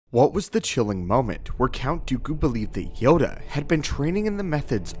What was the chilling moment where Count Dooku believed that Yoda had been training in the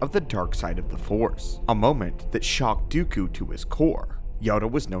methods of the dark side of the Force? A moment that shocked Dooku to his core.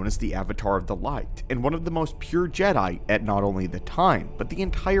 Yoda was known as the Avatar of the Light and one of the most pure Jedi at not only the time, but the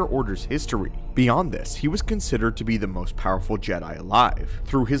entire Order's history. Beyond this, he was considered to be the most powerful Jedi alive.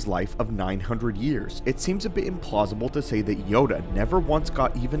 Through his life of 900 years, it seems a bit implausible to say that Yoda never once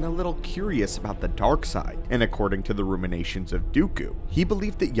got even a little curious about the dark side, and according to the ruminations of Dooku, he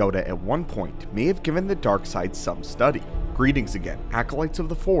believed that Yoda at one point may have given the dark side some study. Greetings again, Acolytes of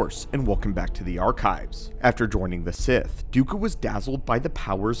the Force, and welcome back to the archives. After joining the Sith, Dooku was dazzled by the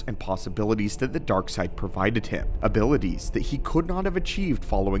powers and possibilities that the dark side provided him, abilities that he could not have achieved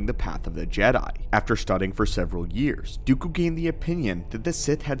following the path of the Jedi. After studying for several years, Dooku gained the opinion that the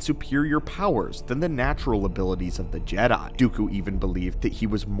Sith had superior powers than the natural abilities of the Jedi. Dooku even believed that he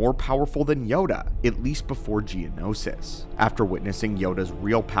was more powerful than Yoda, at least before Geonosis. After witnessing Yoda's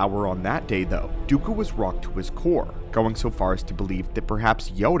real power on that day though, Dooku was rocked to his core, going so far as to believe that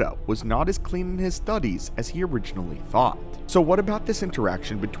perhaps Yoda was not as clean in his studies as he originally thought. So what about this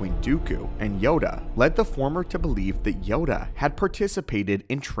interaction between Dooku and Yoda led the former to believe that Yoda had participated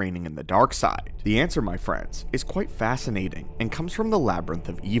in training in the dark side? The answer, my friends, is quite fascinating and comes from the Labyrinth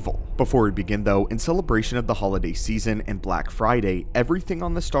of Evil. Before we begin though, in celebration of the holiday season and Black Friday, everything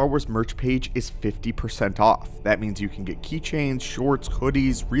on the Star Wars merch page is 50% off. That means you can get keychains, shorts,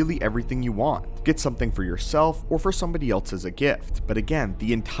 hoodies, really everything you want. Get something for yourself or for somebody else as a gift, but again,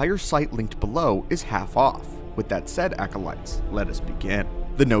 the entire site linked below is half off. With that said, Acolytes, let us begin.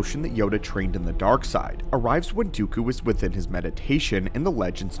 The notion that Yoda trained in the dark side arrives when Dooku is within his meditation in the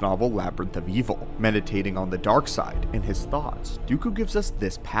Legends novel Labyrinth of Evil. Meditating on the dark side and his thoughts, Dooku gives us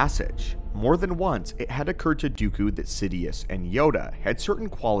this passage. More than once, it had occurred to Dooku that Sidious and Yoda had certain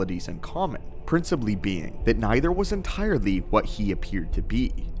qualities in common, principally being that neither was entirely what he appeared to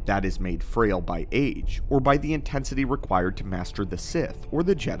be. That is made frail by age, or by the intensity required to master the Sith or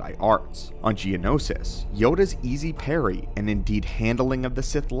the Jedi arts. On Geonosis, Yoda's easy parry and indeed handling of the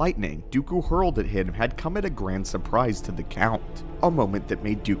Sith lightning Dooku hurled at him had come at a grand surprise to the Count. A moment that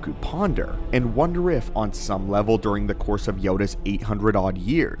made Dooku ponder and wonder if, on some level during the course of Yoda's 800 odd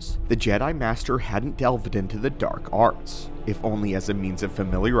years, the Jedi Master hadn't delved into the dark arts, if only as a means of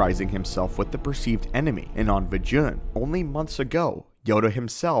familiarizing himself with the perceived enemy. And on Vajun, only months ago, Yoda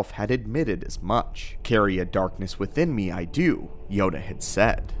himself had admitted as much. "Carry a darkness within me, I do," Yoda had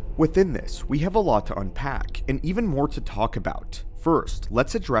said. Within this, we have a lot to unpack, and even more to talk about. First,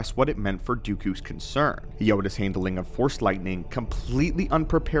 let's address what it meant for Dooku's concern. Yoda's handling of Force Lightning completely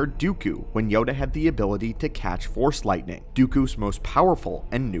unprepared Dooku when Yoda had the ability to catch Force Lightning, Dooku's most powerful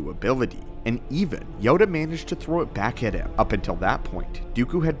and new ability. And even Yoda managed to throw it back at him. Up until that point,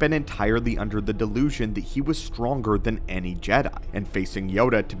 Dooku had been entirely under the delusion that he was stronger than any Jedi, and facing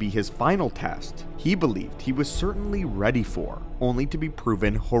Yoda to be his final test, he believed he was certainly ready for, only to be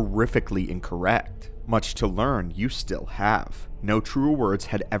proven horrifically incorrect. Much to learn, you still have. No truer words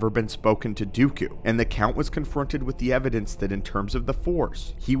had ever been spoken to Dooku, and the Count was confronted with the evidence that in terms of the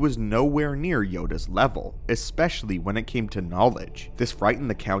Force, he was nowhere near Yoda's level, especially when it came to knowledge. This frightened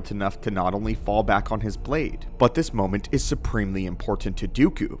the Count enough to not only fall back on his blade, but this moment is supremely important to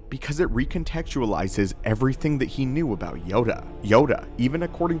Dooku because it recontextualizes everything that he knew about Yoda. Yoda, even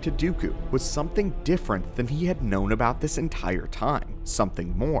according to Dooku, was something different than he had known about this entire time,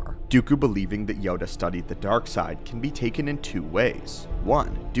 something more. Dooku believing that Yoda studied the dark side can be taken in two ways.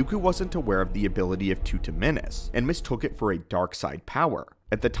 One, Dooku wasn't aware of the ability of Terminus and mistook it for a dark side power.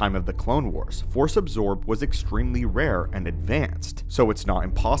 At the time of the Clone Wars, Force Absorb was extremely rare and advanced, so it's not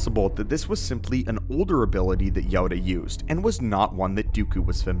impossible that this was simply an older ability that Yoda used, and was not one that Dooku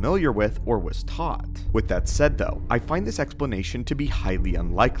was familiar with or was taught. With that said though, I find this explanation to be highly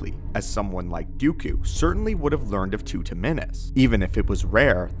unlikely, as someone like Dooku certainly would have learned of Terminus. Even if it was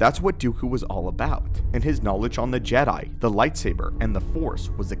rare, that's what Dooku was all about, and his knowledge on the Jedi, the lightsaber, and the Force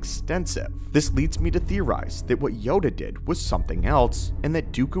was extensive. This leads me to theorize that what Yoda did was something else, and that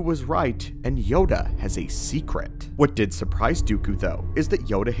Dooku was right, and Yoda has a secret. What did surprise Dooku though, is that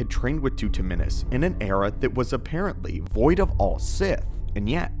Yoda had trained with Terminus in an era that was apparently void of all Sith. And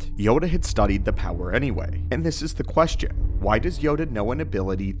yet, Yoda had studied the power anyway. And this is the question: why does Yoda know an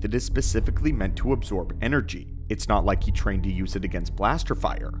ability that is specifically meant to absorb energy? It's not like he trained to use it against blaster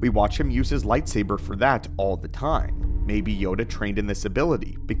fire. We watch him use his lightsaber for that all the time. Maybe Yoda trained in this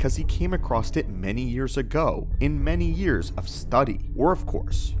ability because he came across it many years ago in many years of study. Or of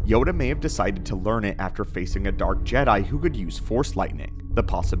course, Yoda may have decided to learn it after facing a dark Jedi who could use Force Lightning. The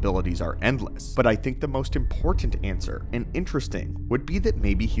possibilities are endless, but I think the most important answer, and interesting, would be that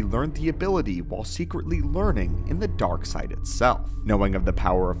maybe he learned the ability while secretly learning in the dark side itself. Knowing of the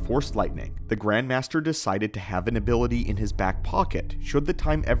power of Force Lightning, the Grandmaster decided to have an ability in his back pocket should the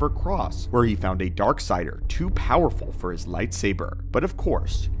time ever cross where he found a Darksider too powerful for his lightsaber. But of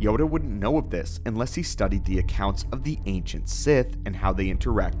course, Yoda wouldn't know of this unless he studied the accounts of the ancient Sith and how they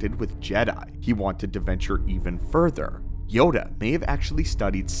interacted with Jedi. He wanted to venture even further. Yoda may have actually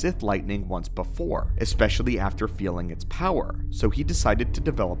studied Sith lightning once before, especially after feeling its power, so he decided to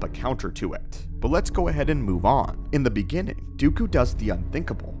develop a counter to it. But let's go ahead and move on. In the beginning, Dooku does the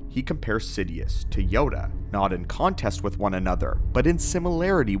unthinkable. He compares Sidious to Yoda, not in contest with one another, but in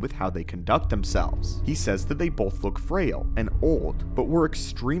similarity with how they conduct themselves. He says that they both look frail and old, but were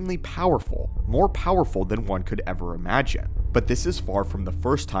extremely powerful, more powerful than one could ever imagine. But this is far from the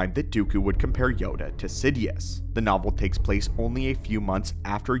first time that Dooku would compare Yoda to Sidious. The novel takes place only a few months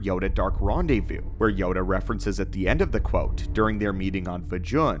after Yoda Dark Rendezvous, where Yoda references at the end of the quote, during their meeting on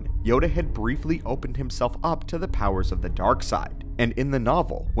Vajun, Yoda had briefly opened himself up to the powers of the dark side. And in the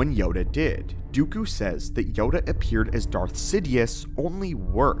novel, when Yoda did, Dooku says that Yoda appeared as Darth Sidious, only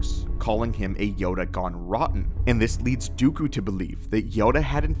worse, calling him a Yoda gone rotten. And this leads Dooku to believe that Yoda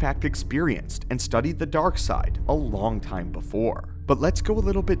had in fact experienced and studied the dark side a long time before. But let's go a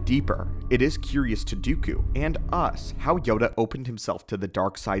little bit deeper. It is curious to Dooku and us how Yoda opened himself to the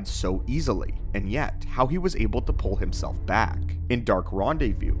dark side so easily, and yet how he was able to pull himself back. In Dark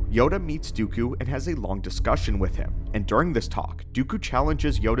Rendezvous, Yoda meets Dooku and has a long discussion with him, and during this talk, Dooku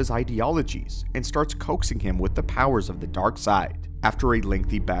challenges Yoda's ideologies and starts coaxing him with the powers of the dark side. After a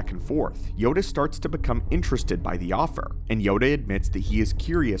lengthy back and forth, Yoda starts to become interested by the offer, and Yoda admits that he is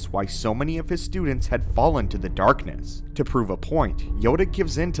curious why so many of his students had fallen to the darkness. To prove a point, Yoda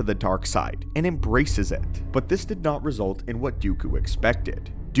gives in to the dark side and embraces it, but this did not result in what Dooku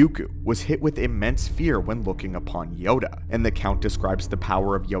expected. Dooku was hit with immense fear when looking upon Yoda, and the Count describes the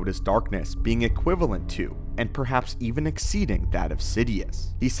power of Yoda's darkness being equivalent to, and perhaps even exceeding that of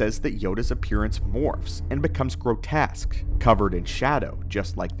Sidious. He says that Yoda's appearance morphs and becomes grotesque, covered in shadow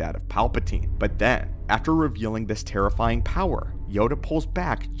just like that of Palpatine. But then, after revealing this terrifying power, Yoda pulls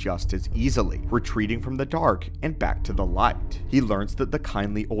back just as easily, retreating from the dark and back to the light. He learns that the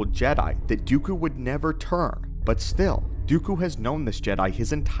kindly old Jedi that Dooku would never turn, but still, Dooku has known this Jedi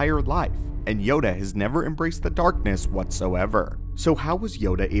his entire life, and Yoda has never embraced the darkness whatsoever. So how was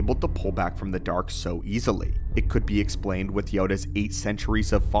Yoda able to pull back from the dark so easily? It could be explained with Yoda's 8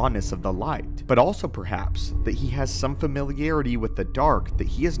 centuries of fondness of the light, but also perhaps that he has some familiarity with the dark that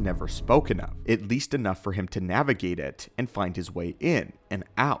he has never spoken of, at least enough for him to navigate it and find his way in and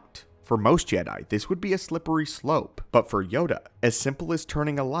out. For most Jedi, this would be a slippery slope, but for Yoda, as simple as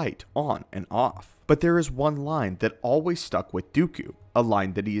turning a light on and off. But there is one line that always stuck with Dooku, a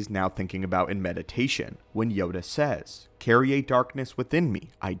line that he is now thinking about in meditation, when Yoda says, "Carry a darkness within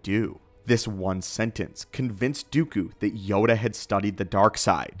me, I do." This one sentence convinced Dooku that Yoda had studied the dark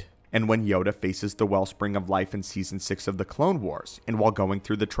side. And when Yoda faces the wellspring of life in Season 6 of the Clone Wars, and while going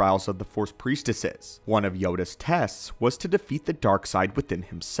through the trials of the Force Priestesses, one of Yoda's tests was to defeat the dark side within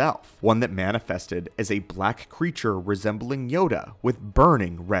himself, one that manifested as a black creature resembling Yoda with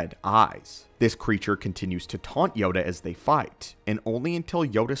burning red eyes. This creature continues to taunt Yoda as they fight, and only until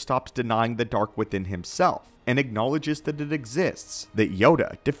Yoda stops denying the dark within himself and acknowledges that it exists, that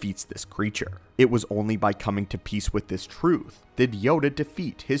Yoda defeats this creature. It was only by coming to peace with this truth did Yoda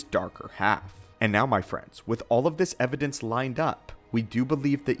defeat his darker half. And now, my friends, with all of this evidence lined up, we do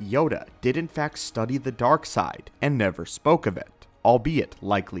believe that Yoda did in fact study the dark side and never spoke of it, albeit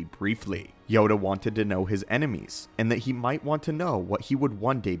likely briefly. Yoda wanted to know his enemies, and that he might want to know what he would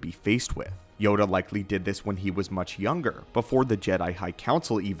one day be faced with. Yoda likely did this when he was much younger, before the Jedi High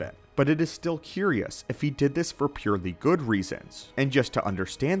Council even. But it is still curious if he did this for purely good reasons, and just to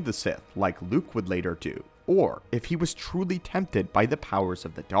understand the Sith like Luke would later do, or if he was truly tempted by the powers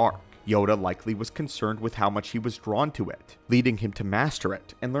of the dark. Yoda likely was concerned with how much he was drawn to it, leading him to master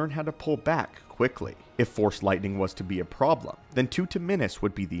it and learn how to pull back quickly. If Force lightning was to be a problem, then Terminus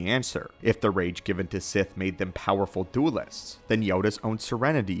would be the answer. If the rage given to Sith made them powerful duelists, then Yoda's own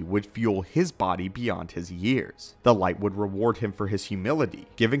serenity would fuel his body beyond his years. The light would reward him for his humility,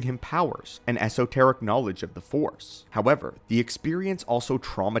 giving him powers and esoteric knowledge of the Force. However, the experience also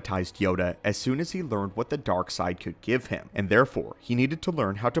traumatized Yoda as soon as he learned what the dark side could give him, and therefore he needed to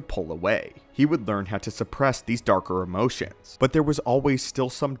learn how to pull away. He would learn how to suppress these darker emotions, but there was always still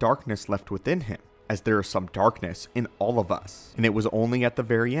some darkness left within him, as there is some darkness in all of us. And it was only at the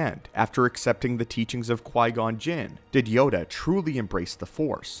very end, after accepting the teachings of Qui-Gon Jinn, did Yoda truly embrace the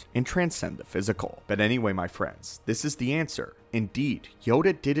Force and transcend the physical. But anyway, my friends, this is the answer. Indeed,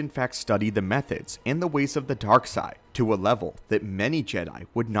 Yoda did in fact study the methods and the ways of the dark side to a level that many Jedi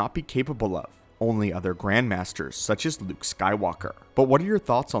would not be capable of. Only other Grandmasters such as Luke Skywalker. But what are your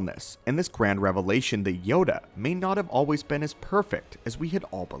thoughts on this, and this grand revelation that Yoda may not have always been as perfect as we had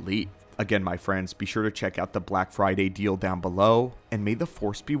all believed? Again, my friends, be sure to check out the Black Friday deal down below, and may the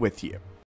Force be with you.